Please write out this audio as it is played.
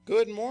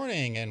Good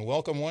morning and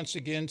welcome once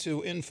again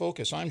to In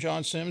Focus. I'm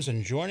John Sims,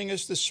 and joining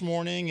us this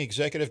morning,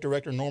 Executive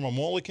Director Norma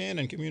Mullican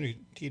and Community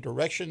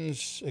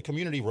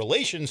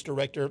Relations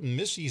Director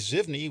Missy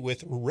Zivney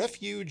with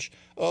Refuge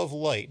of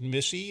Light.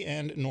 Missy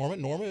and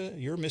Norma,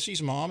 you're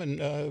Missy's mom,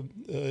 and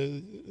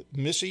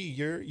Missy,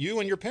 you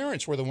and your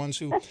parents were the ones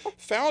who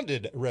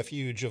founded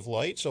Refuge of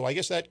Light. So I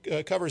guess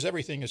that covers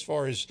everything as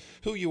far as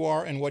who you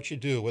are and what you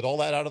do. With all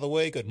that out of the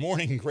way, good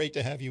morning. Great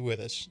to have you with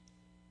us.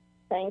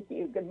 Thank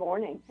you. Good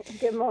morning.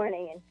 Good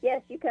morning. And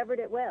yes, you covered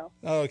it well.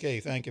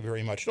 Okay, thank you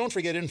very much. Don't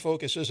forget,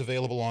 InFocus is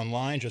available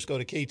online. Just go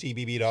to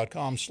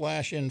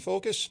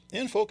ktbb.com/infocus.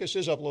 InFocus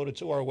is uploaded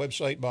to our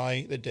website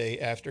by the day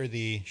after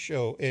the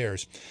show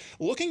airs.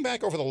 Looking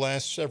back over the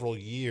last several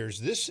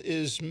years, this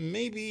is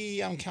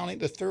maybe, I'm counting,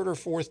 the third or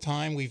fourth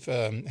time we've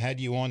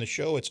had you on the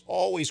show. It's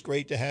always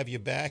great to have you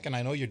back, and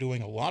I know you're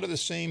doing a lot of the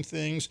same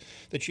things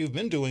that you've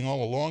been doing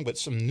all along, but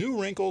some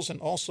new wrinkles, and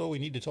also we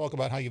need to talk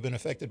about how you've been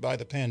affected by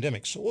the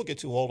pandemic. So we'll get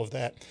to all of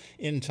that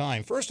in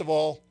time. First of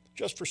all,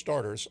 just for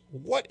starters,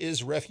 what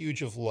is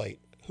Refuge of Light?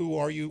 Who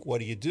are you? What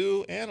do you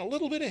do? And a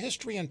little bit of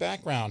history and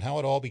background, how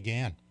it all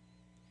began.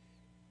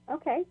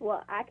 Okay.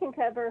 Well, I can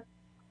cover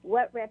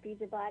what Refuge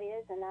of Light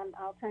is, and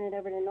I'll turn it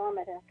over to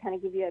Norma to kind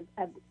of give you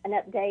an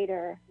update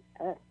or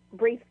a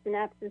brief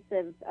synopsis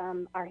of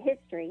our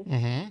history.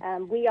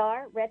 Mm-hmm. We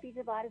are Refuge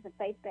of Light is a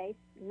faith-based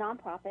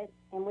nonprofit,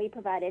 and we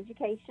provide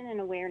education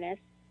and awareness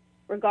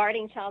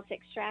regarding child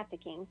sex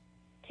trafficking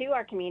to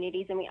our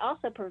communities, and we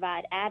also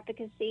provide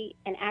advocacy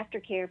and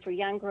aftercare for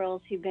young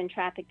girls who've been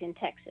trafficked in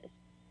Texas.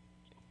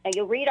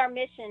 You'll read our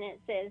mission. It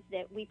says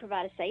that we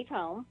provide a safe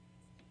home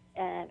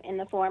in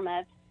the form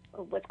of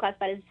what's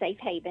classified as a safe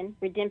haven,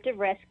 redemptive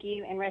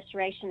rescue, and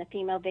restoration of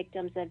female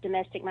victims of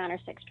domestic minor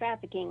sex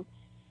trafficking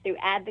through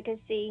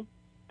advocacy,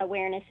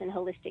 awareness, and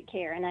holistic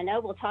care. And I know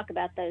we'll talk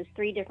about those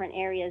three different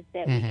areas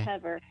that we Mm-hmm.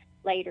 cover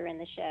later in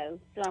the show.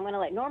 So I'm going to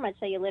let Norma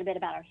tell you a little bit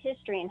about our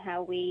history and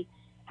how we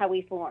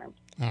formed.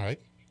 All right.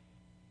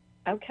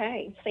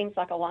 Okay, seems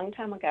like a long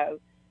time ago.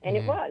 And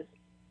it Mm-hmm. was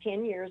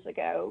 10 years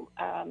ago.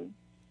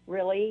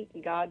 Really,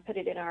 God put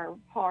it in our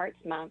hearts,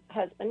 my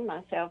husband,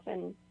 myself,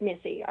 and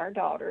Missy, our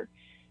daughter,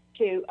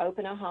 to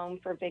open a home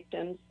for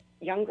victims,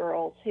 young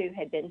girls who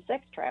had been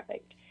sex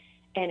trafficked.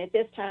 And at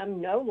this time,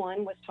 no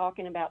one was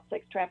talking about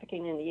sex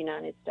trafficking in the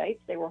United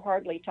States. They were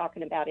hardly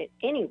talking about it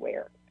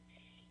anywhere.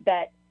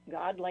 But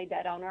God laid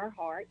that on our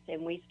hearts,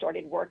 and we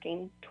started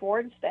working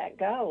towards that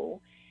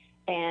goal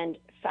and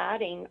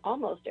fighting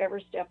almost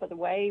every step of the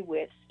way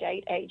with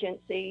state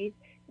agencies,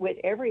 with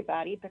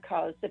everybody,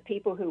 because the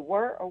people who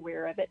were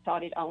aware of it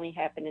thought it only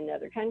happened in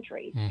other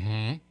countries.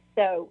 Mm-hmm.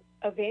 So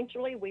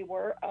eventually we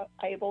were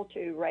able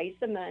to raise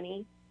the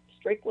money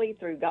strictly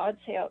through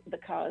God's help,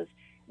 because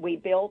we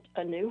built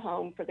a new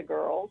home for the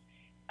girls,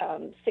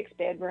 6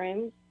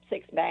 bedrooms,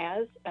 6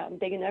 baths,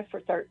 big enough for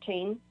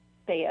 13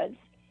 beds.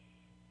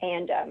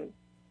 And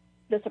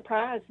the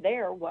surprise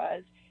there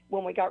was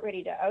when we got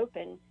ready to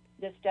open,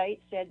 the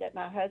state said that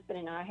my husband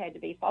and I had to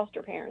be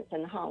foster parents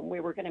in the home.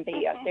 We were going to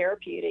be a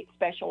therapeutic,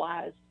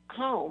 specialized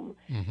home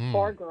Mm-hmm.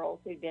 for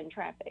girls who'd been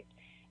trafficked.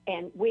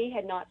 And we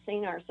had not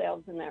seen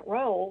ourselves in that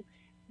role,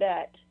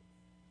 but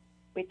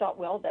we thought,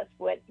 well, that's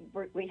what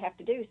we have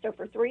to do. So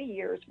for 3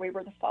 years, we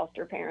were the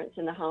foster parents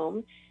in the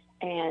home.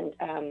 And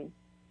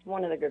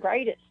one of the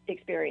greatest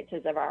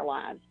experiences of our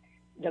lives,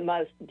 the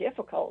most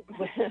difficult,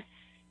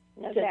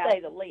 No to doubt.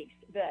 say the least,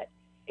 but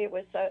it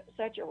was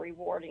such a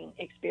rewarding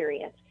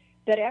experience.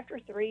 But after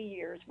 3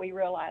 years, we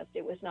realized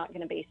it was not going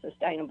to be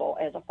sustainable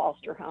as a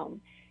foster home.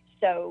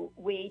 So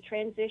we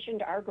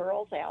transitioned our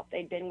girls out.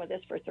 They'd been with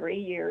us for 3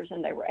 years,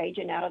 and they were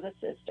aging out of the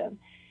system.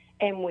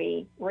 And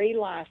we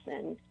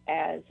relicensed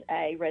as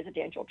a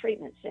residential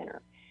treatment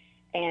center.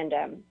 And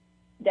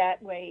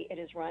that way it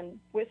is run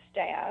with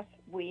staff.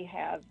 We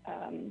have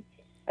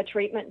a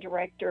treatment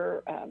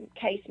director,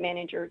 case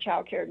manager,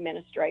 child care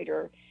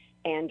administrator,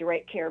 and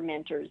direct care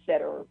mentors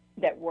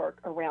that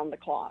work around the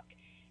clock.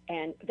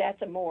 And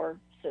that's a more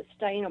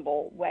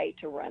sustainable way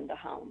to run the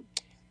home.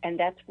 And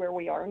that's where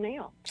we are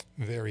now.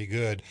 Very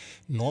good.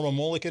 Norma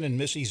Mullican and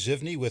Missy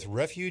Zivney with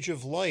Refuge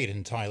of Light,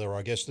 and Tyler,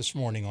 our guest this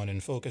morning on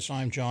In Focus.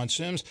 I'm John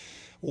Sims.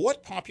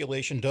 What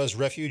population does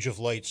Refuge of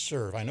Light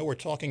serve? I know we're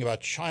talking about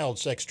child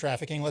sex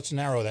trafficking. Let's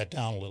narrow that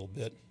down a little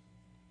bit.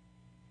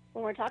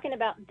 When we're talking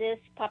about this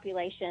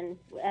population,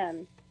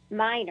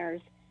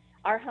 minors,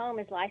 our home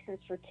is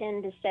licensed for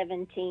 10 to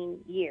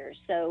 17 years.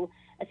 So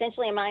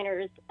essentially a minor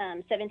is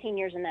 17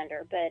 years and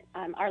under, but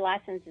our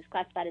license is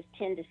classified as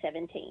 10 to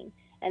 17.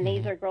 And these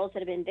Mm-hmm. are girls that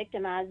have been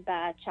victimized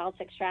by child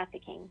sex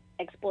trafficking,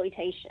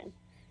 exploitation.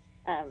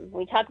 When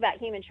we talk about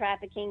human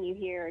trafficking, you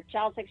hear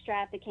child sex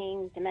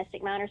trafficking,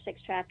 domestic minor sex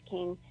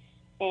trafficking,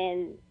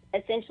 and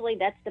essentially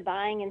that's the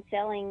buying and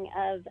selling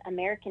of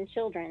American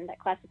children that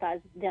classifies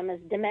them as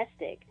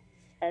domestic,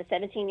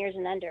 17 years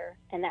and under,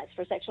 and that's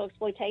for sexual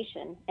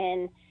exploitation.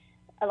 And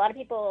a lot of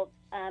people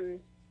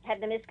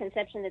have the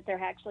misconception that there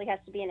actually has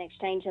to be an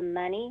exchange of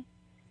money,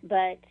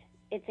 but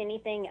it's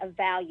anything of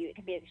value. It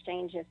could be an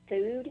exchange of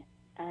food,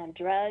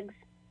 drugs,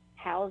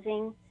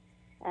 housing.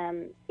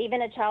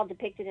 Even a child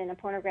depicted in a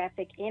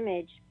pornographic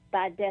image,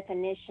 by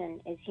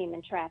definition, is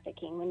human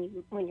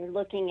trafficking. When you're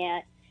looking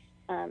at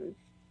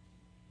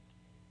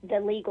the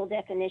legal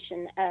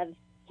definition of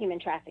human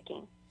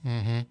trafficking.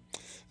 Mm-hmm.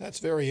 That's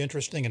very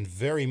interesting and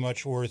very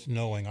much worth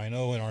knowing. I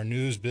know in our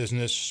news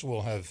business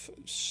we'll have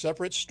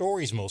separate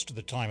stories most of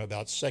the time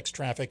about sex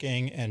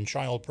trafficking and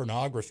child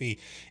pornography,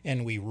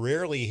 and we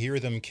rarely hear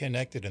them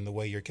connected in the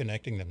way you're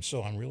connecting them.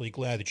 So I'm really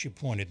glad that you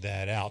pointed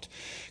that out.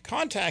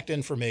 Contact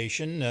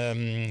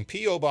information,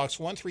 P.O. Box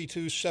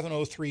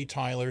 132703,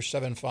 Tyler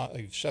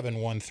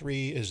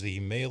 75713 is the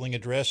mailing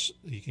address.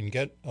 You can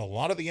get a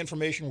lot of the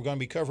information we're going to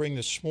be covering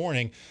this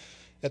morning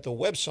at the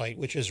website,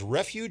 which is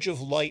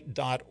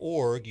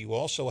refugeoflight.org. You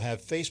also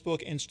have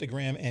Facebook,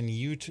 Instagram, and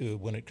YouTube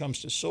when it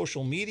comes to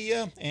social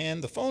media.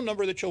 And the phone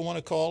number that you'll want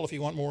to call if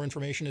you want more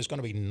information is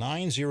going to be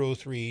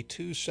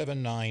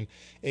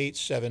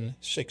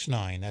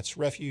 903-279-8769. That's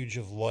Refuge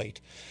of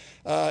Light.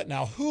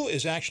 Now, who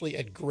is actually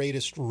at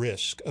greatest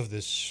risk of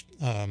this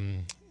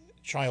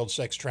child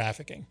sex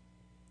trafficking?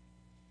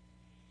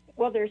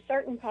 Well, there's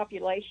certain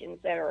populations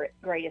that are at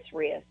greatest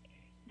risk.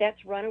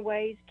 That's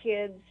runaways,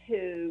 kids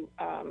who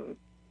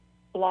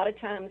a lot of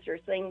times there's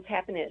things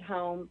happen at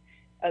home,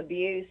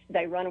 abuse,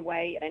 they run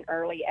away at an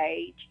early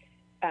age,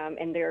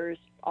 and there's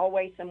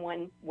always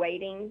someone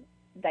waiting.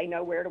 They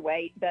know where to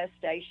wait, bus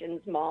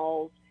stations,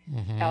 malls,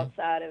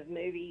 outside of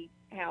movie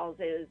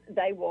houses.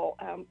 They will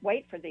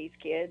wait for these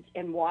kids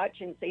and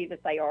watch and see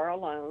that they are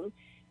alone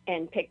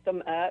and pick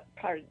them up.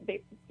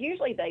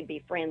 Usually they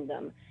befriend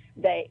them.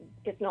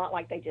 It's not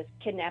like they just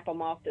kidnap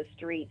them off the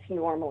streets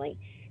normally.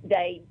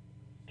 They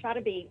try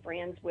to be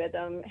friends with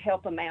them,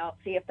 help them out,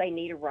 see if they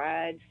need a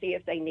ride, see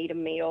if they need a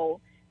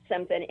meal,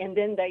 something, and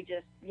then they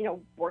just,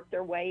 work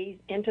their way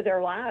into their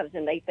lives,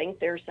 and they think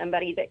there's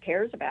somebody that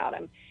cares about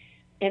them.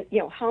 And,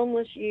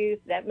 homeless youth,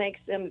 that makes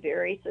them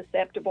very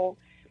susceptible.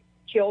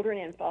 Children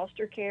in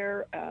foster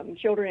care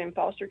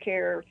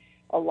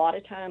a lot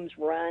of times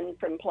run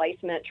from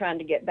placement trying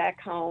to get back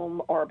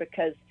home or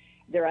because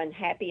they're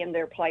unhappy in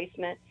their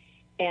placement.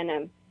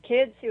 And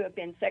kids who have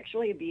been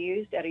sexually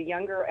abused at a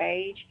younger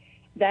age,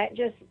 that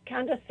just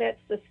kind of sets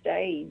the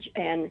stage.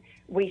 And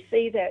we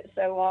see that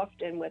so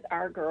often with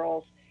our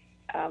girls.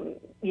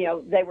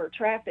 They were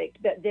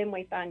trafficked, but then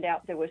we find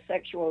out there was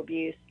sexual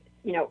abuse,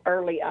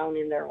 early on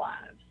in their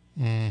lives.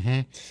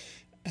 Mm-hmm.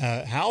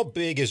 How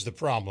big is the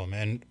problem?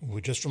 And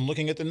just from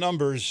looking at the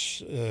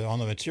numbers on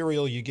the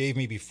material you gave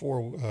me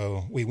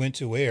before we went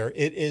to air,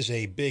 it is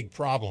a big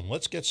problem.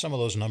 Let's get some of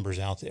those numbers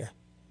out there.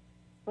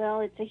 Well,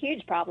 it's a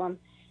huge problem.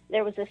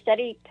 There was a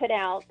study put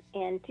out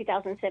in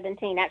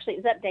 2017. Actually,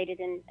 it was updated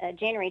in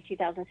January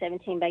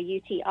 2017 by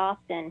UT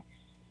Austin.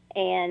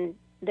 And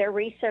their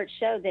research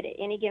showed that at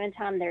any given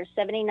time, there's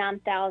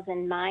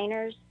 79,000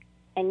 minors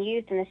and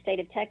youth in the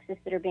state of Texas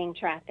that are being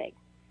trafficked.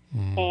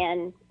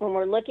 And when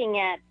we're looking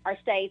at our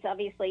states,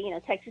 obviously,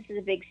 Texas is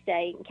a big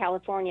state and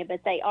California,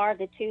 but they are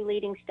the two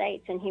leading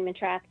states in human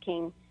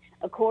trafficking,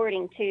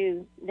 according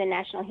to the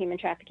National Human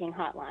Trafficking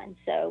Hotline.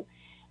 So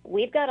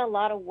we've got a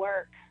lot of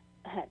work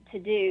to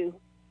do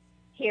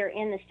here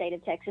in the state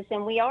of Texas,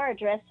 and we are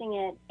addressing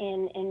it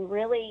in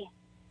really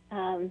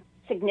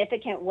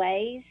significant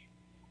ways,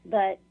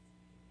 but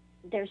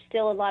there's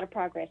still a lot of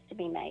progress to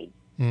be made.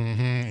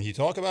 Mm-hmm. You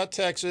talk about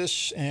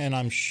Texas, and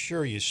I'm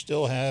sure you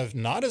still have,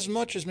 not as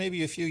much as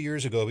maybe a few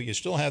years ago, but you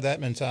still have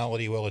that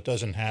mentality, well, it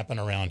doesn't happen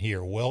around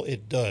here. Well,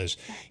 it does.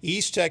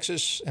 East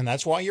Texas, and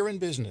that's why you're in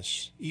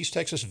business. East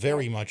Texas,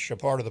 very much a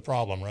part of the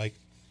problem, right?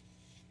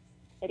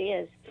 It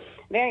is,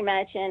 very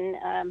much.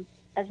 And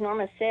as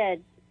Norma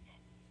said,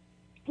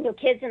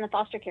 kids in the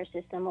foster care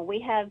system, well, we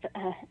have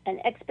an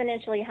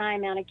exponentially high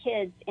amount of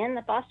kids in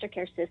the foster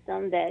care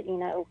system that,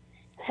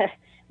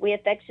 we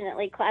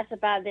affectionately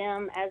classify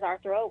them as our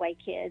throwaway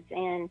kids.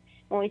 And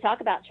when we talk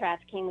about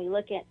trafficking, we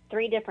look at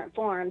three different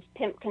forms: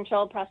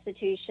 pimp-controlled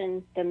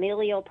prostitution,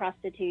 familial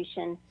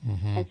prostitution,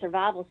 and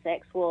survival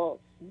sex. Well,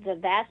 the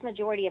vast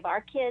majority of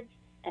our kids,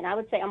 and I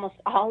would say almost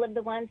all of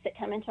the ones that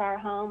come into our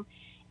home,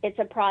 it's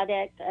a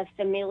product of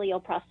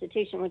familial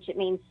prostitution, which it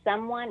means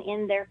someone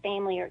in their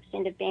family or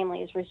extended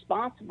family is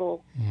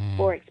responsible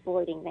for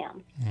exploiting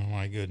them. Oh,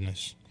 my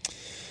goodness.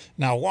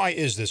 Now, why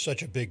is this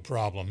such a big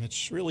problem?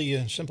 It's really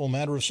a simple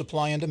matter of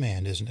supply and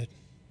demand, isn't it?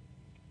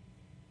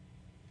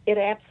 It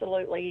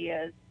absolutely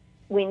is.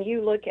 When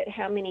you look at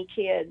how many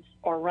kids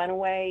are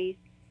runaways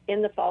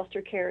in the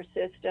foster care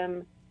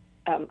system,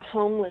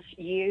 homeless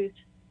youth,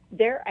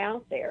 they're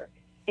out there.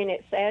 And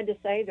it's sad to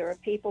say there are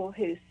people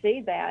who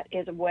see that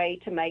as a way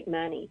to make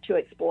money, to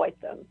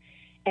exploit them.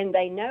 And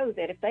they know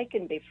that if they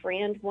can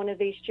befriend one of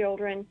these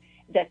children,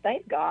 that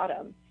they've got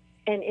them.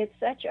 And it's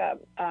such a...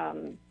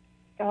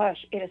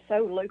 it is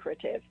so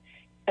lucrative.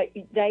 There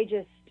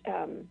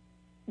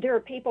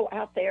are people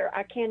out there,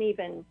 I can't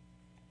even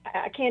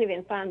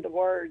find the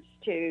words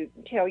to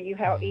tell you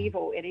how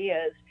evil it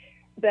is,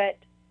 but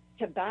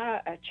to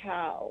buy a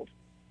child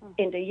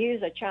and to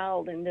use a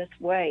child in this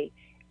way,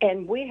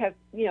 and we have,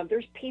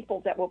 there's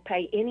people that will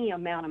pay any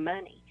amount of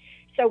money.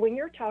 So when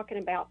you're talking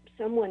about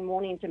someone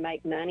wanting to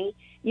make money,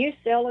 you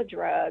sell a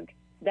drug,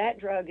 that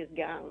drug is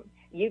gone.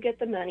 You get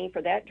the money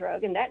for that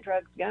drug, and that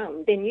drug's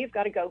gone. Then you've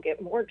got to go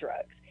get more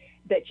drugs.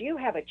 But you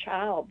have a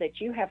child that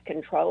you have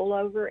control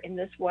over in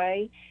this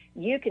way,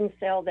 you can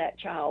sell that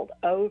child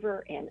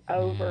over and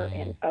over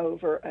and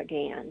over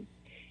again.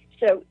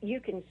 So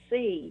you can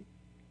see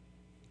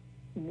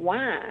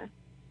why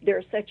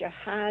there's such a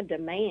high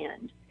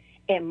demand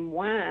and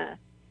why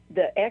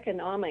the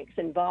economics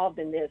involved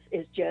in this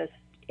is just,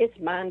 it's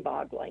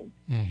mind-boggling.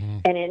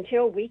 And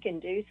until we can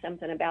do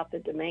something about the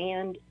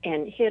demand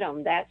and hit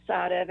on that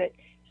side of it,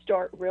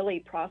 start really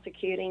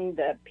prosecuting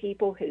the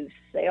people who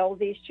sell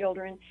these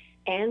children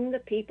and the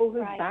people who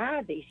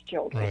buy these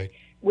children.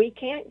 We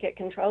can't get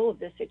control of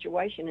this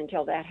situation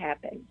until that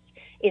happens.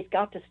 It's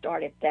got to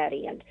start at that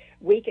end.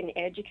 We can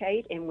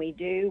educate, and we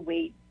do.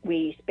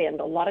 We spend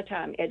a lot of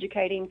time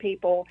educating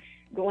people,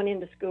 going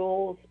into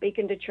schools,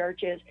 speaking to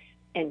churches,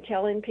 and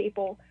telling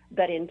people,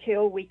 but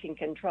until we can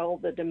control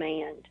the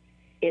demand,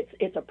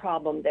 it's a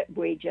problem that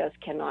we just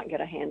cannot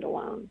get a handle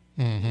on.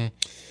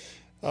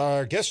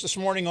 Our guests this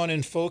morning on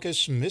In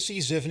Focus, Missy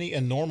Zivney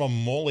and Norma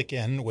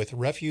Mulliken with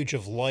Refuge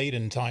of Light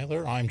in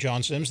Tyler. I'm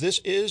John Sims. This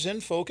is In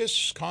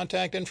Focus.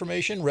 Contact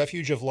information,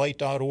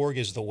 refugeoflight.org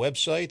is the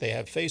website. They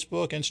have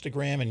Facebook,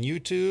 Instagram, and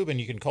YouTube, and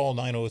you can call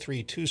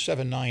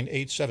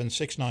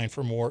 903-279-8769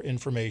 for more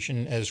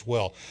information as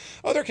well.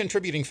 Other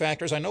contributing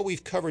factors, I know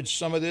we've covered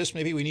some of this.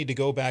 Maybe we need to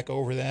go back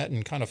over that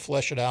and kind of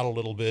flesh it out a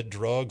little bit.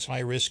 Drugs,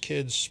 high-risk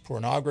kids,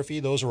 pornography,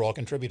 those are all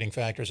contributing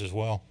factors as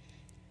well.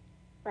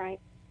 Right.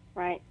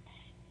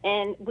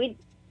 And we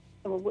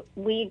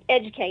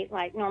educate,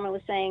 like Norma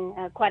was saying,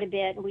 quite a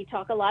bit. We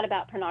talk a lot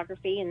about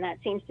pornography, and that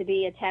seems to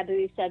be a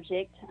taboo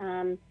subject.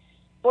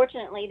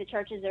 Fortunately, the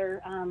churches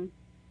are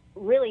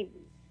really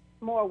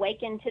more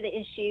awakened to the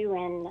issue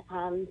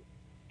and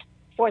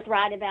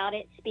forthright about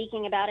it,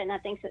 speaking about it. And I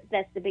think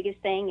that's the biggest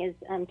thing is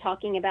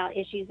talking about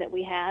issues that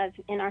we have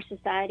in our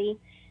society.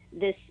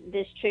 This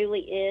truly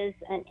is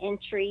an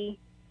entry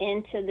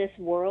into this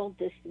world,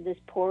 this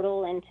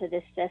portal into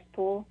this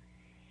cesspool,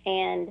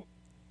 and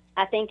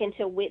I think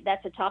until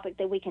that's a topic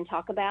that we can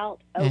talk about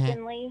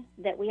openly,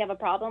 that we have a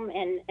problem.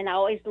 And I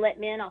always let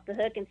men off the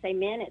hook and say,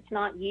 men, it's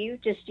not you,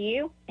 just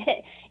you.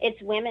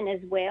 It's women as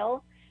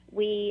well.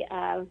 We,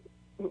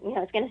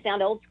 it's going to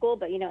sound old school,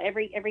 but,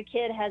 every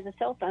kid has a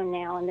cell phone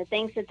now, and the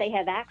things that they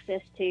have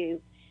access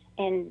to.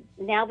 And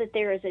now that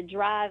there is a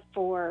drive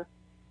for,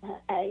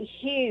 a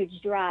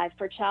huge drive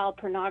for child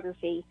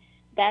pornography,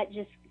 that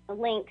just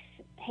links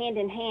hand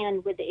in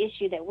hand with the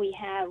issue that we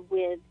have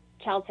with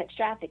child sex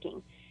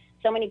trafficking.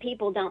 So many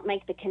people don't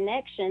make the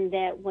connection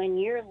that when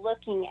you're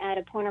looking at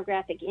a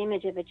pornographic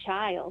image of a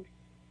child,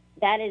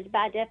 that is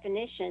by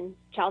definition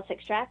child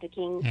sex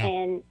trafficking. Yeah.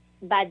 And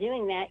by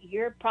doing that,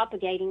 you're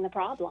propagating the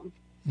problem.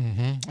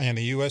 And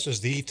the U.S.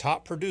 is the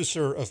top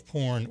producer of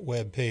porn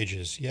web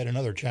pages. Yet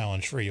another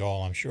challenge for you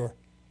all, I'm sure.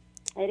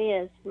 It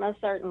is,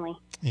 most certainly.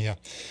 Yeah.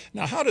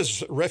 Now, how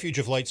does Refuge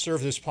of Light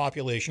serve this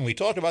population? We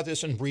talked about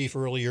this in brief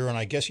earlier, and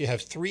I guess you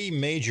have three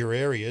major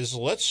areas.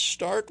 Let's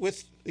start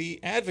with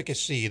the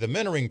advocacy, the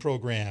mentoring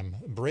program,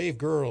 Brave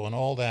Girl, and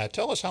all that.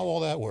 Tell us how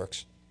all that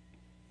works.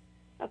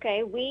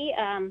 Okay,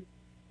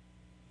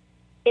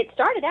 it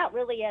started out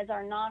really as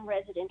our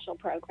non-residential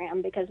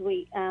program because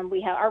we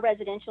have our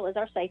residential is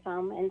our safe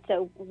home, and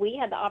so we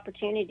had the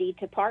opportunity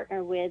to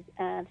partner with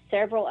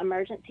several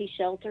emergency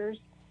shelters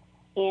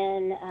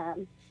in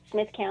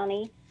Smith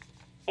County,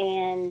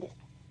 and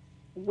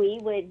we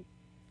would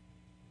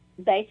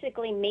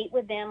basically meet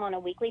with them on a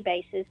weekly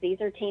basis.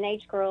 These are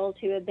teenage girls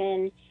who have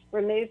been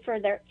removed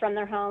from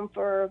their home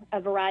for a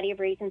variety of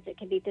reasons. It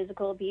could be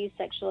physical abuse,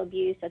 sexual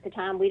abuse. At the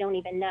time, we don't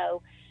even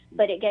know.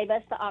 But it gave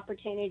us the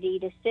opportunity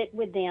to sit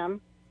with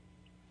them,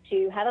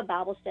 to have a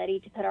Bible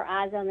study, to put our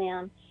eyes on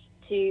them,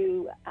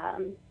 to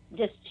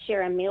just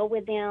share a meal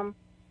with them,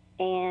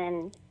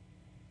 and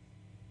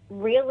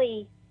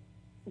really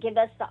give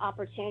us the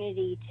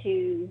opportunity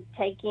to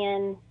take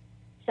in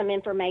some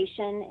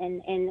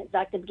information and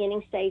like the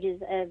beginning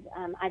stages of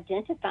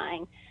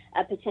identifying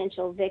a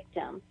potential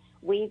victim.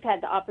 We've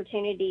had the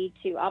opportunity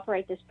to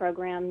operate this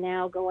program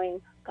now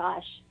going,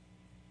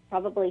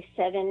 probably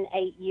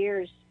 7-8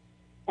 years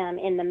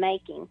in the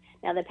making.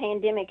 Now, the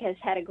pandemic has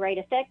had a great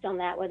effect on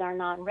that with our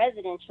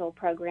non-residential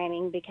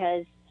programming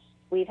because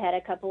we've had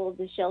a couple of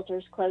the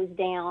shelters closed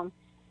down,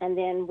 and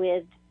then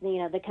with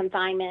the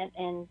confinement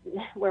and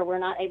where we're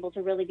not able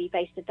to really be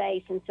face to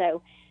face. And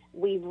so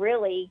we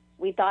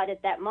thought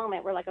at that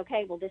moment, we're like,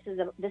 okay, well, this is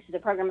a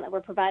program that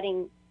we're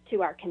providing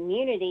to our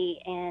community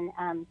and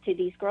to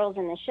these girls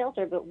in the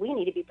shelter, but we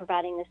need to be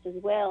providing this as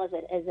well as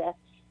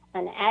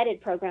an added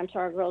program to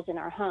our girls in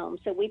our home.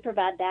 So we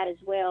provide that as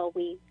well.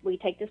 We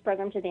take this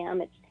program to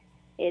them.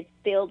 It's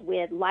filled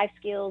with life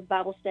skills,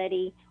 Bible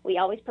study. We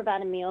always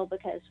provide a meal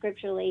because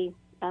scripturally,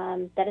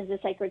 that is a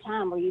sacred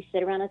time where you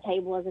sit around a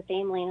table as a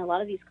family, and a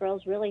lot of these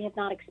girls really have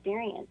not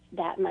experienced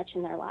that much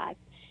in their life.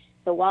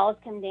 The walls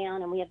come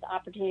down, and we have the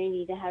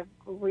opportunity to have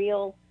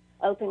real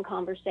open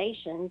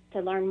conversations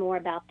to learn more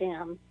about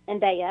them and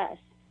they us.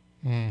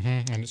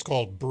 And it's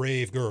called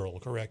Brave Girl,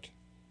 correct?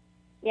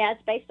 Yeah,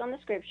 it's based on the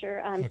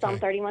scripture, Psalm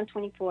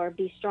 31:24.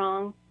 Be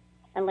strong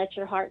and let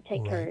your heart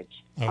take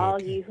courage,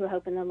 all you who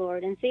hope in the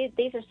Lord. And see,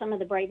 these are some of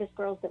the bravest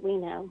girls that we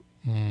know,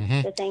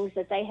 the things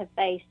that they have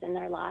faced in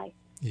their life.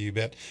 You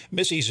bet.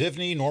 Missy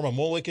Zivney, Norma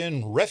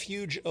Mulliken,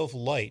 Refuge of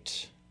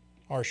Light.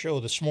 Our show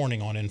this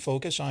morning on In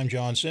Focus. I'm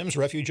John Sims,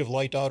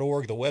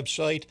 refugeoflight.org, the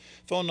website,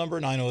 phone number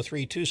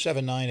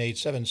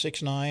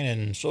 903-279-8769,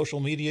 and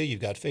social media.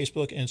 You've got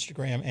Facebook,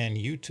 Instagram, and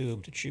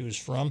YouTube to choose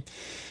from.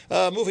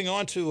 Moving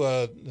on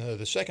to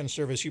the second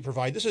service you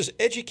provide. This is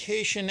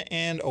education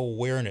and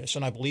awareness,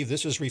 and I believe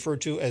this is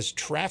referred to as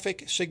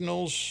traffic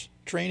signals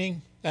training.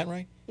 Is that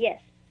right? Yes.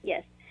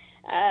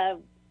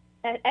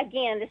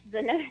 Again, this is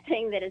another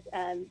thing that has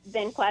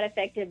been quite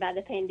affected by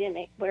the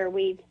pandemic, where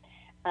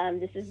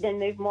this has been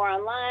moved more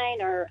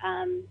online, or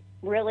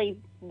really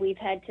we've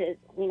had to,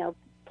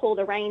 pull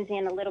the reins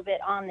in a little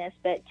bit on this.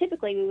 But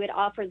typically we would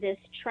offer this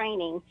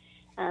training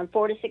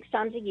 4 to 6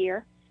 times a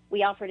year.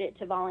 We offered it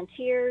to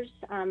volunteers.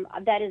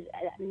 That is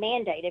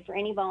mandated for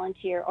any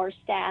volunteer or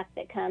staff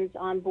that comes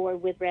on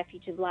board with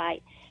Refuge of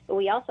Light. But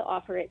we also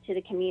offer it to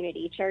the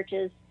community,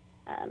 churches.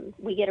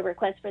 We get a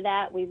request for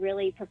that. We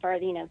really prefer,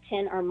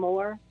 10 or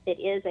more. It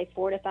is a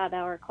 4 to 5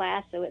 hour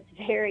class, so it's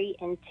very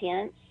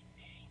intense.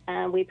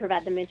 We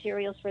provide the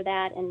materials for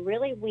that, and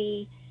really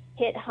we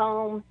hit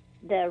home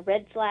the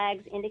red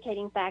flags,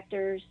 indicating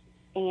factors,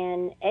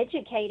 and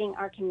educating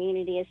our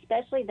community,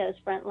 especially those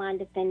frontline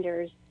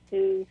defenders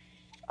who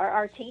are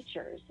our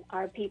teachers,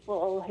 our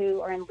people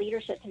who are in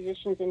leadership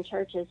positions in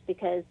churches,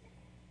 because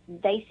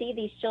they see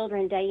these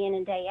children day in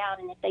and day out,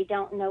 and if they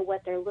don't know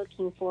what they're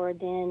looking for,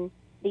 then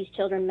these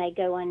children may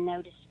go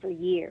unnoticed for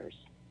years.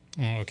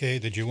 Okay,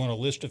 did you want to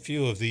list a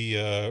few of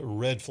the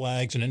red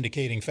flags and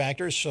indicating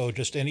factors so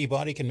just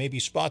anybody can maybe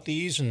spot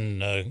these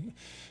and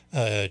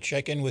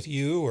check in with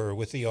you or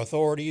with the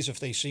authorities if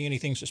they see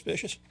anything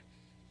suspicious?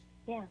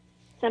 Yeah.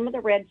 Some of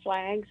the red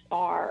flags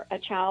are a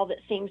child that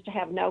seems to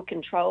have no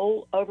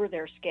control over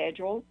their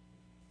schedule.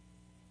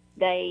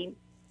 They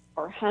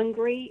are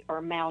hungry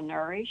or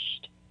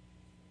malnourished,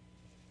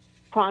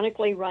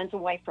 chronically runs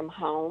away from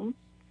home.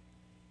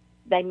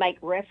 They make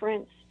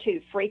reference to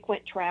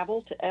frequent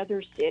travel to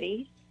other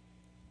cities,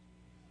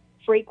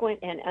 frequent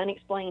and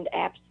unexplained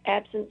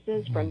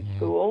absences from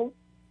school,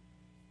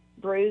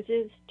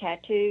 bruises,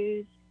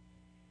 tattoos,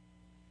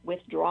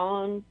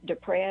 withdrawn,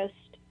 depressed,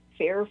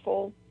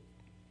 fearful,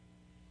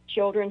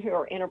 children who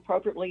are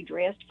inappropriately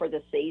dressed for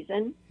the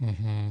season,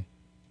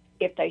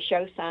 if they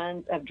show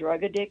signs of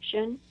drug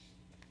addiction,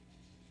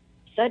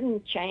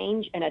 sudden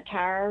change in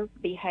attire,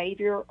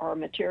 behavior, or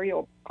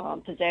material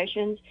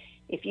possessions.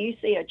 If you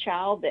see a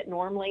child that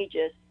normally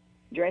just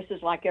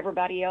dresses like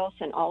everybody else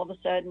and all of a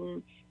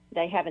sudden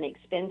they have an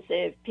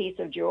expensive piece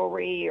of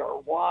jewelry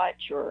or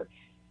watch, or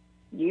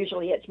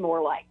usually it's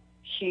more like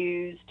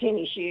shoes,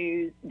 tennis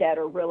shoes that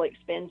are really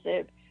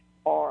expensive,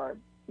 or,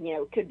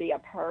 could be a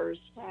purse.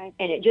 Right.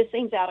 And it just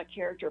seems out of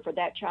character for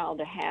that child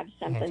to have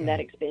something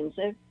that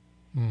expensive.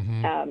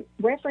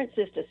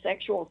 References to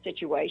sexual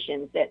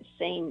situations that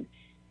seem,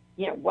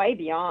 way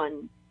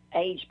beyond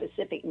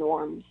age-specific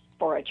norms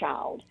for a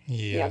child.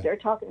 Yeah. They're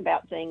talking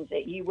about things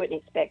that you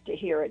wouldn't expect to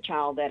hear a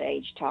child that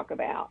age talk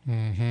about.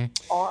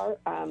 Or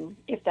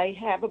if they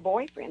have a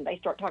boyfriend, they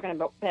start talking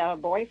about a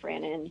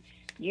boyfriend, and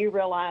you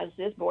realize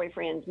this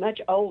boyfriend's much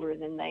older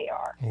than they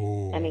are.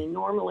 Ooh. I mean,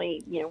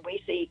 normally,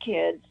 we see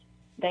kids,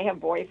 they have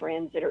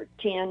boyfriends that are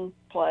 10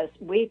 plus.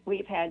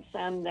 We've had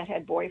some that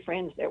had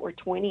boyfriends that were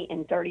 20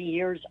 and 30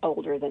 years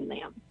older than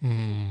them.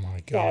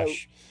 My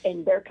gosh. So,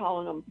 and they're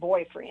calling them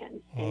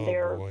boyfriends, and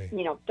they're, boy.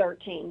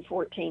 13,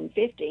 14,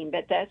 15.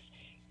 But that's,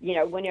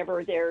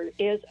 whenever there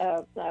is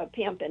a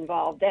pimp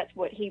involved, that's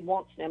what he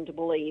wants them to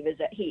believe, is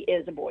that he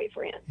is a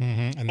boyfriend.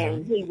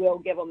 And he will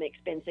give them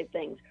expensive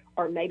things.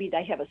 Or maybe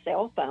they have a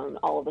cell phone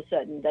all of a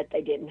sudden that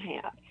they didn't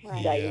have.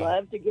 Right. They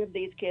love to give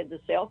these kids a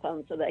cell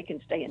phone so they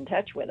can stay in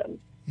touch with them.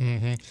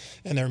 And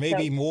there may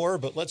be more,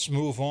 but let's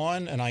move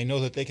on. And I know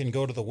that they can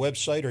go to the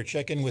website or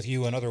check in with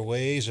you in other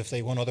ways if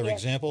they want other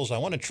examples. I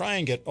want to try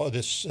and get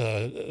this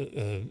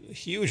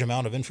huge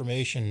amount of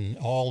information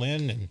all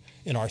in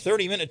our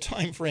 30-minute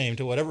time frame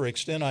to whatever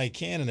extent I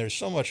can. And there's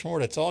so much more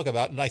to talk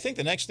about. And I think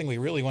the next thing we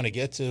really want to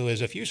get to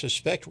is, if you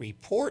suspect,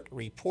 report.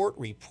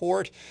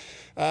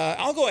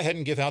 I'll go ahead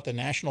and give out the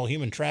National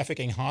Human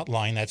Trafficking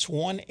Hotline. That's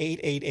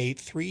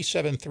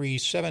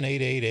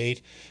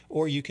 1-888-373-7888.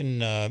 Or you can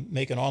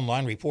make an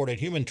online report at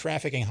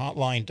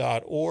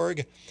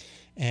humantraffickinghotline.org.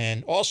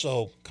 And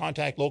also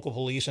contact local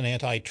police and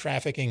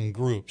anti-trafficking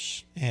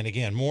groups. And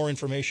again, more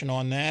information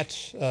on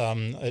that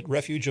at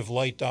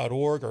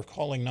refugeoflight.org or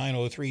calling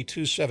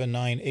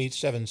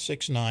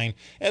 903-279-8769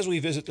 as we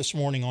visit this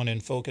morning on In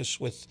Focus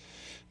with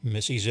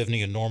Missy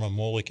Zivney and Norma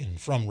Mulliken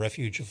from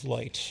Refuge of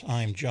Light.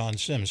 I'm John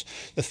Sims.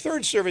 The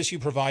third service you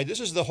provide, this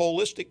is the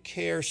Holistic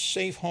Care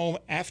Safe Home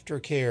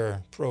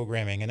Aftercare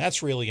programming, and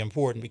that's really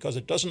important because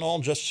it doesn't all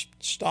just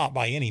stop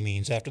by any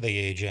means after they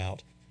age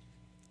out.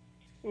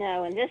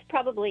 No, and this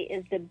probably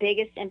is the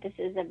biggest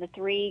emphasis of the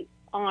 3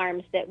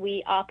 arms that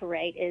we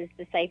operate is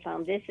the Safe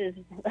Home. This is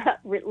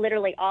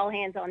literally all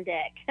hands on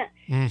deck.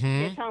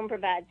 This home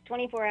provides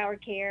 24-hour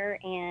care,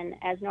 and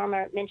as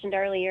Norma mentioned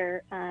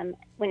earlier,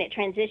 when it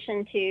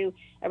transitioned to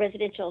a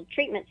residential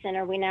treatment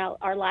center, we now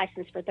are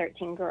licensed for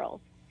 13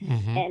 girls.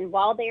 And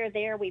while they are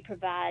there, we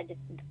provide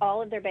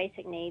all of their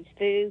basic needs: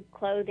 food,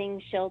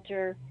 clothing,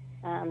 shelter.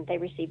 They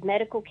receive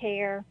medical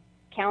care,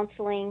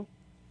 counseling.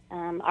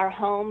 Our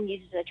home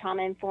uses a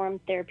trauma-informed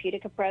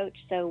therapeutic approach,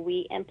 so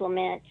we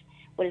implement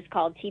what is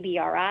called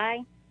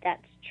TBRI.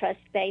 That's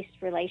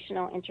trust-based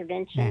relational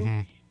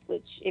intervention,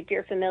 which, if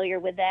you're familiar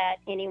with that,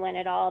 anyone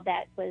at all,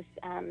 that was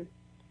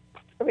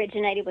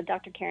originated with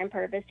Dr. Karen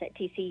Purvis at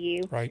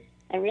TCU. Right.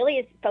 And really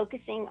is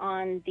focusing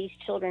on these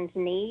children's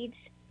needs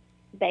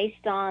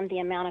based on the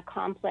amount of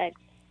complex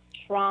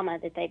trauma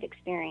that they've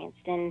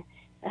experienced. And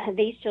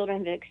these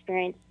children have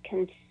experienced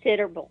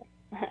considerable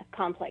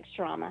complex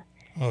trauma.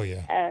 Oh,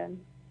 yeah.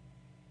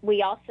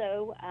 We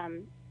also,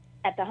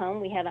 at the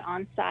home, we have an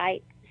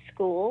on-site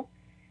school.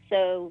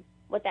 So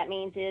what that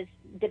means is,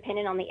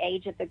 depending on the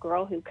age of the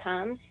girl who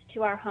comes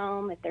to our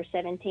home, if they're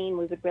 17,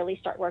 we would really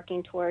start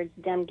working towards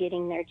them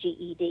getting their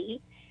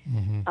GED.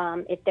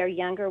 If they're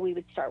younger, we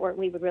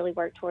would really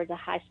work towards a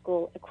high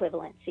school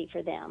equivalency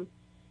for them.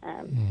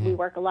 We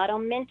work a lot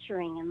on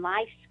mentoring and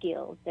life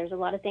skills. There's a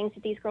lot of things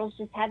that these girls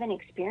just haven't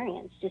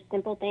experienced, just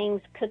simple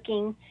things,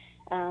 cooking,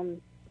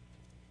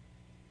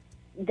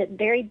 the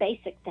very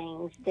basic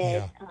things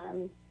that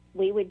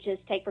we would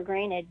just take for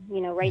granted,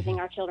 raising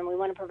our children. We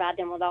want to provide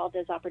them with all of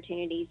those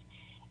opportunities.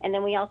 And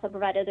then we also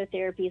provide other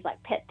therapies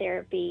like pet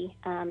therapy,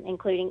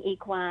 including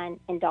equine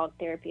and dog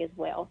therapy as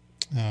well.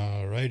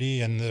 All righty.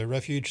 And the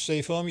Refuge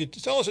Safe Home, you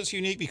tell us it's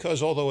unique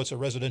because although it's a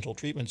residential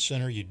treatment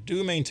center, you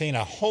do maintain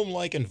a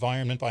home-like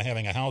environment by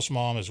having a house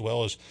mom as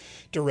well as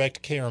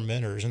direct care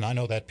mentors. And I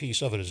know that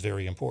piece of it is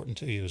very important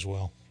to you as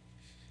well.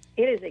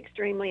 It is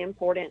extremely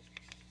important.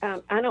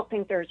 I don't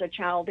think there's a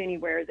child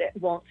anywhere that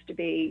wants to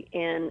be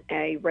in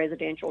a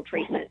residential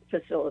treatment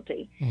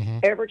facility.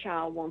 Every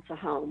child wants a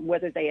home,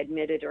 whether they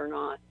admit it or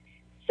not.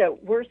 So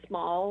we're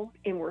small,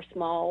 and we're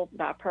small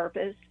by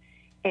purpose.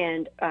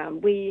 And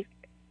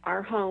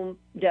our home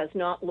does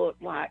not look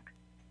like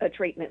a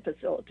treatment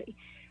facility.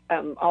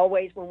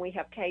 Always when we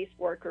have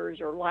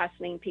caseworkers or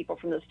licensing people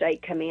from the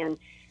state come in,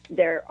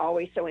 they're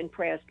always so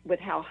impressed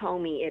with how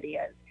homey it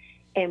is.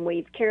 And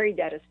we've carried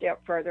that a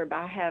step further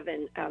by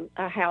having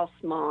a house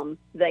mom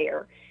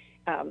there,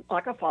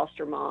 like a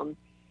foster mom.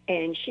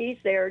 And she's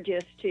there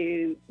just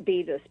to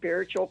be the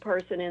spiritual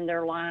person in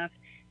their life,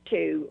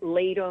 to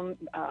lead them,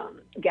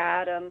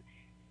 guide them,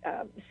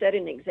 set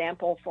an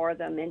example for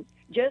them, and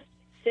just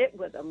sit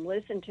with them,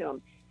 listen to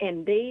them,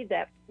 and be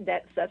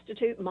that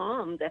substitute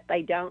mom that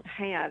they don't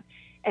have.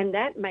 And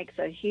that makes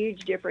a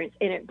huge difference,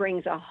 and it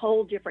brings a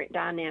whole different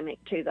dynamic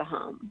to the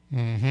home.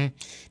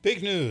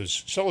 Big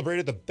news.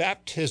 Celebrated the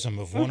baptism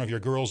of one of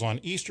your girls on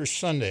Easter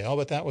Sunday. I'll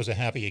bet that was a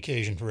happy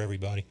occasion for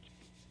everybody.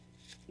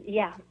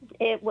 Yeah,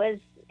 it was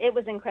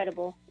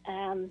incredible.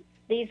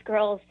 These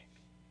girls,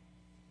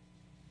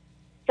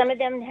 some of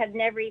them have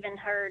never even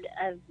heard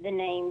of the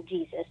name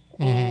Jesus.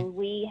 And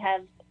we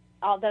have,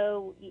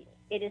 although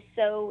it is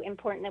so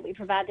important that we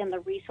provide them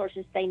the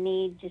resources they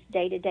need, just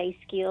day-to-day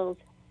skills,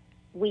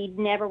 we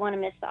never want to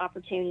miss the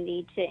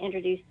opportunity to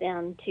introduce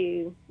them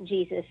to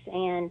Jesus.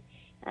 And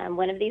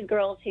one of these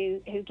girls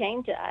who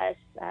came to us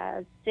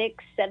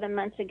 6-7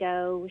 months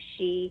ago,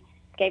 she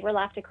gave her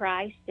life to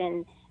Christ.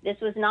 And this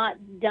was not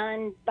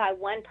done by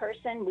one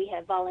person. We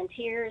have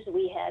volunteers.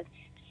 We have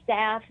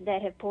staff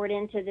that have poured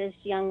into this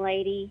young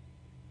lady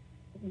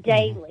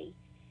daily.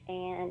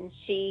 And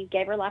she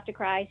gave her life to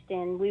Christ,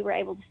 and we were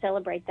able to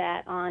celebrate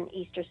that on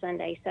Easter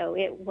Sunday. So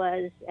it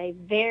was a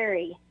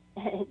very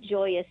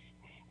joyous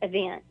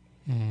event.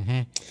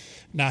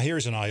 Now,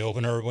 here's an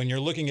eye-opener. When you're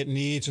looking at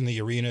needs in the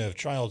arena of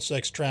child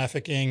sex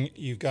trafficking,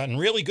 you've gotten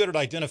really good at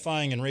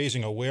identifying and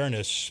raising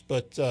awareness.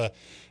 But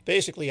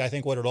basically, I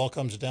think what it all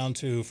comes down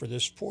to for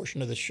this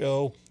portion of the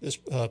show, this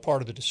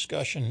part of the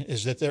discussion,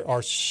 is that there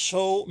are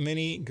so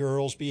many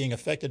girls being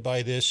affected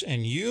by this,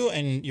 and you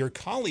and your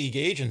colleague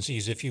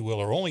agencies, if you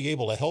will, are only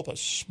able to help a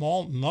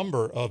small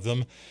number of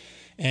them.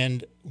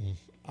 And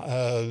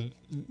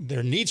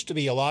there needs to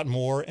be a lot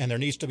more, and there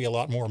needs to be a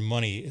lot more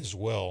money as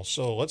well.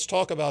 So let's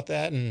talk about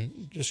that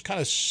and just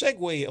kind of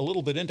segue a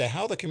little bit into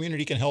how the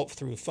community can help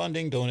through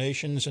funding,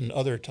 donations, and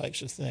other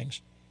types of things.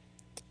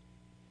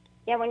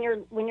 Yeah, when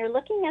you're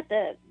looking at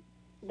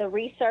the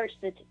research,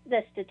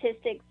 the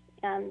statistics,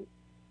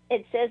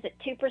 it says that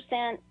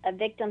 2% of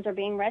victims are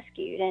being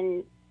rescued,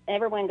 and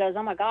everyone goes,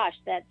 "Oh my gosh,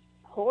 that's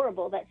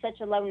horrible. That's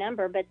such a low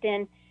number." But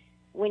then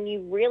when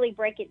you really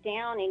break it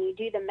down and you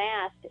do the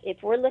math,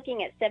 if we're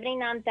looking at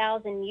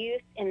 79,000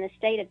 youth in the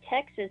state of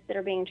Texas that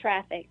are being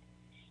trafficked,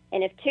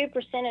 and if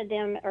 2% of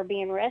them are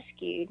being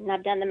rescued, and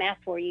I've done the math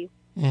for you,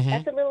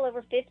 that's a little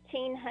over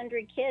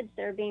 1,500 kids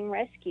that are being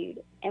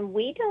rescued. And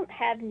we don't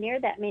have near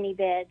that many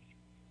beds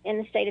in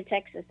the state of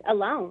Texas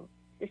alone.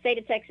 The state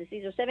of Texas,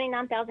 these are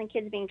 79,000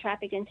 kids being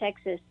trafficked in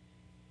Texas.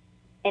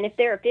 And if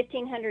there are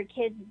 1,500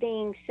 kids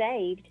being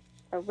saved,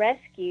 are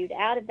rescued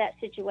out of that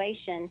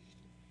situation,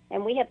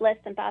 and we have less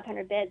than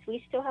 500 beds,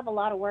 we still have a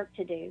lot of work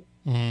to do.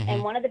 Mm-hmm.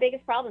 And one of the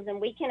biggest problems, and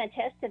we can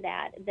attest to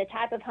that, the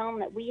type of home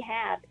that we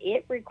have,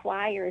 it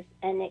requires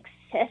an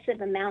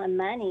excessive amount of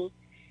money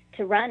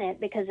to run it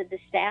because of the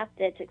staff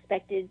that's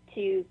expected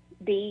to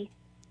be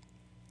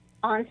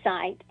on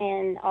site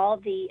and all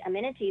the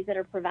amenities that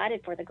are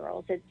provided for the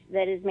girls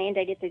that is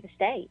mandated through the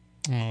state.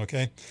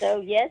 Okay. So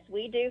yes,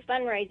 we do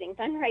fundraising,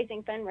 and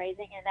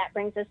that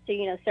brings us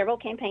to several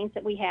campaigns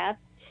that we have.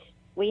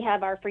 We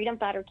have our Freedom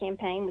Fighter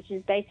campaign, which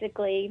is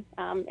basically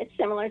it's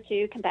similar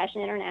to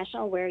Compassion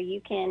International, where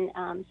you can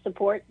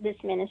support this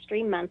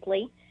ministry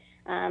monthly,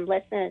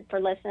 less than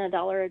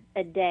 $1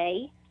 a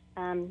day.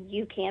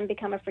 You can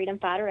become a Freedom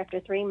Fighter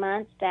after 3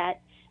 months. That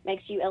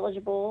makes you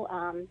eligible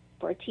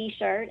for a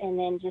T-shirt and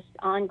then just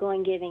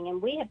ongoing giving. And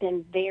we have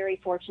been very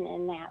fortunate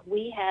in that.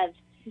 We have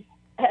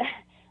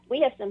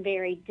some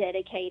very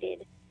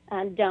dedicated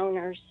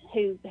donors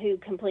who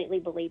completely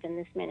believe in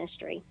this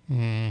ministry.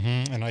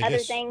 Mm-hmm. And Other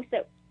things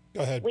that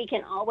go ahead. we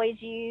can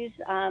always use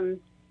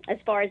as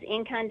far as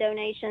in-kind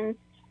donations,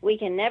 we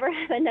can never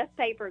have enough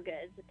paper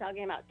goods. We're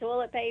talking about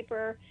toilet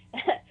paper,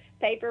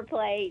 paper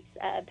plates,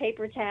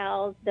 paper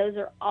towels. Those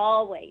are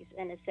always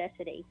a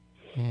necessity.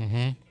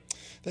 Mm-hmm.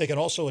 They can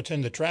also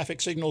attend the traffic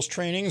signals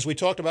trainings. We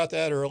talked about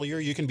that earlier.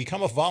 You can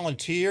become a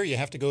volunteer. You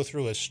have to go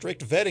through a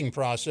strict vetting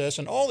process,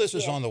 and all this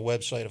is on the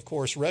website, of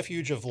course,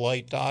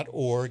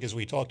 refugeoflight.org, as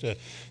we talked to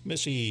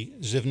Missy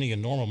Zivney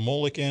and Norma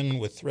Mulliken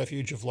with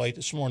Refuge of Light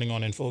this morning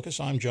on In Focus.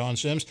 I'm John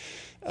Sims.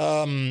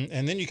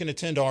 And then you can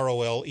attend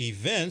ROL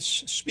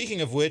events.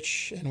 Speaking of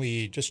which, and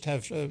we just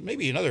have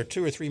maybe another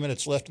 2 or 3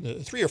 minutes left,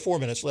 3 or 4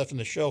 minutes left in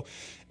the show.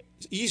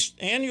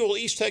 Annual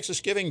East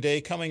Texas Giving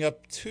Day coming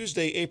up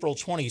Tuesday, April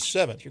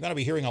 27th. You're going to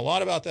be hearing a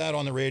lot about that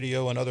on the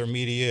radio and other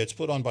media. It's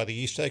put on by the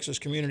East Texas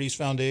Communities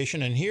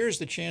Foundation, and here's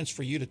the chance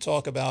for you to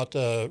talk about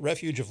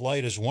Refuge of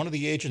Light as one of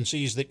the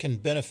agencies that can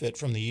benefit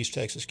from the East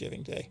Texas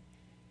Giving Day.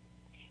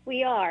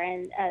 We are,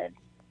 and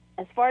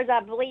as far as I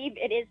believe,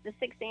 it is the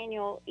 6th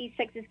annual East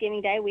Texas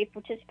Giving Day. We've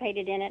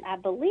participated in it, I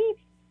believe,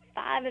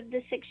 5 of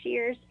the 6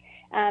 years.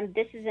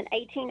 This is an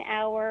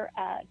 18-hour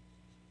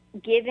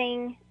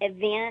giving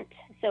event,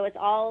 so it's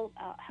all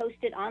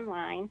hosted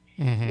online.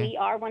 Mm-hmm. We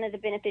are one of the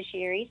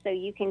beneficiaries, so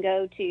you can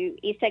go to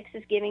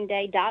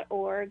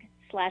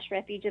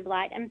easttexasgivingday.org/Refuge of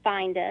Light and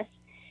find us.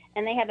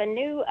 And they have a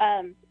new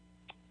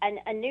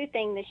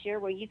thing this year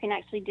where you can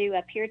actually do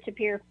a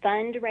peer-to-peer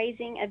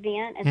fundraising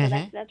event, and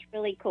so that's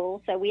really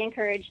cool. So we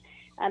encourage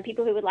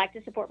people who would like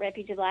to support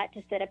Refuge of Light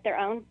to set up their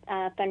own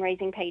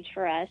fundraising page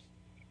for us.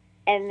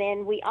 And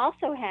then we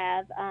also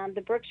have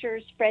the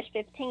Brookshire's Fresh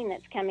 15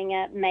 that's coming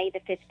up May the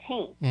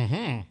 15th.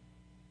 Mm-hmm.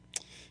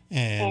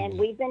 And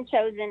we've been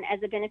chosen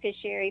as a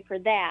beneficiary for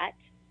that.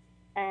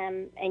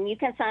 And you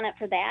can sign up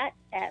for that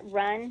at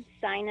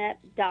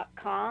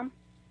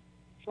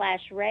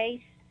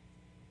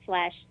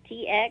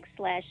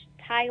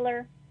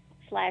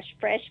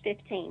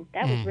runsignup.com/race/TX/Tyler/Fresh15.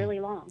 That was really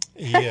long.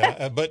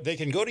 Yeah, but they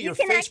can go to your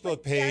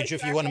Facebook page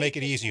if you want to make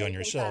it easy on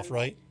yourself,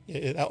 right?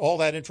 All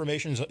that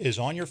information is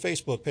on your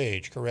Facebook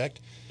page,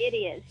 correct? It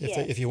is, yes.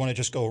 If you want to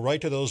just go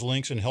right to those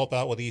links and help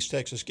out with East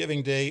Texas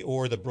Giving Day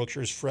or the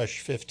Brookshire's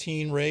Fresh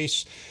 15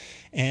 race.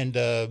 And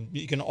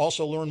you can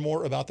also learn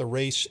more about the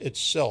race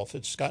itself.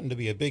 It's gotten to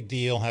be a big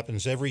deal,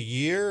 happens every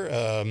year.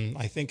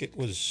 I think it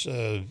was,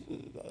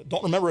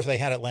 don't remember if they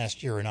had it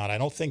last year or not. I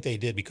don't think they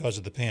did because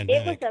of the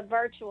pandemic. It was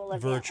a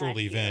virtual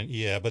event.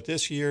 Yeah. But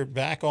this year,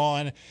 back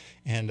on,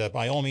 and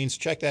by all means,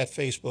 check that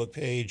Facebook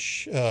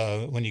page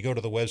when you go to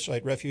the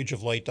website,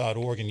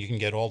 refugeoflight.org, and you can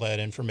get all that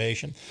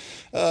information.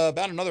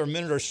 About another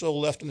minute or so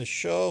left in the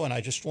show, and I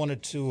just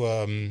wanted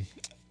to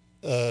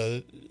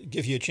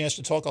give you a chance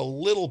to talk a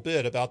little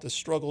bit about the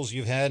struggles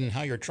you've had and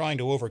how you're trying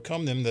to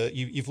overcome them.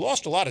 You've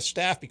lost a lot of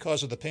staff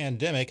because of the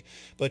pandemic,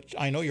 but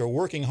I know you're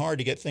working hard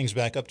to get things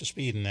back up to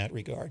speed in that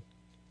regard.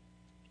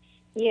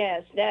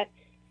 Yes, that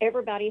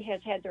everybody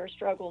has had their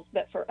struggles,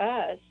 but for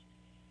us,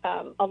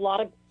 a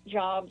lot of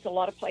jobs, a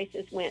lot of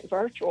places went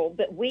virtual,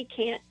 but we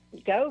can't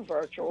go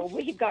virtual.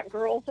 We've got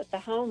girls at the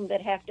home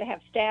that have to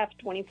have staff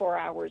 24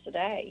 hours a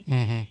day.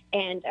 Mm-hmm.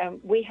 And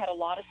we had a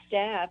lot of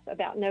staff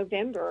about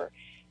November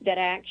that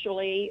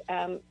actually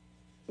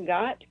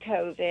got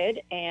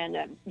COVID,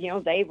 and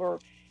they were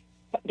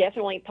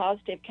definitely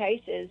positive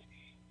cases.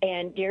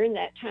 And during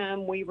that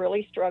time, we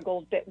really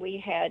struggled, but we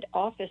had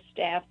office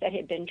staff that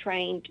had been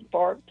trained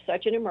for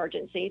such an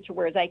emergency to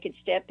where they could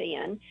step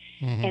in.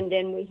 Mm-hmm. And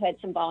then we had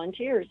some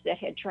volunteers that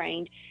had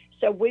trained.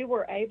 So we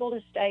were able to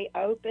stay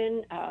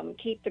open,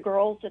 keep the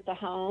girls at the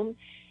home,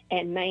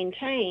 and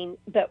maintain,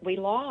 but we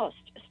lost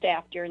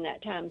staff during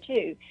that time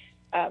too.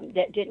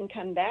 That didn't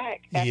come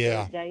back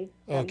after they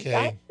got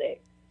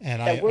sick.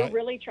 And so we're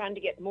really trying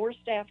to get more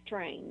staff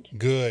trained.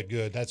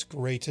 Good. That's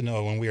great to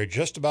know. And we are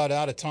just about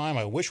out of time.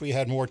 I wish we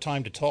had more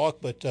time to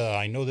talk, but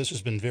I know this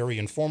has been very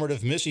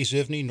informative. Missy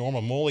Zivney,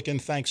 Norma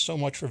Mulliken, thanks so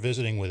much for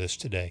visiting with us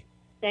today.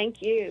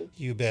 Thank you.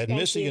 You bet.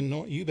 Missy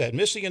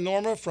and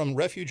Norma from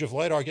Refuge of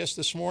Light, our guests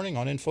this morning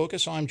on In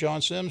Focus. I'm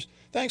John Sims.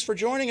 Thanks for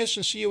joining us,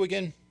 and see you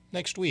again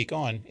next week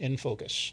on In Focus.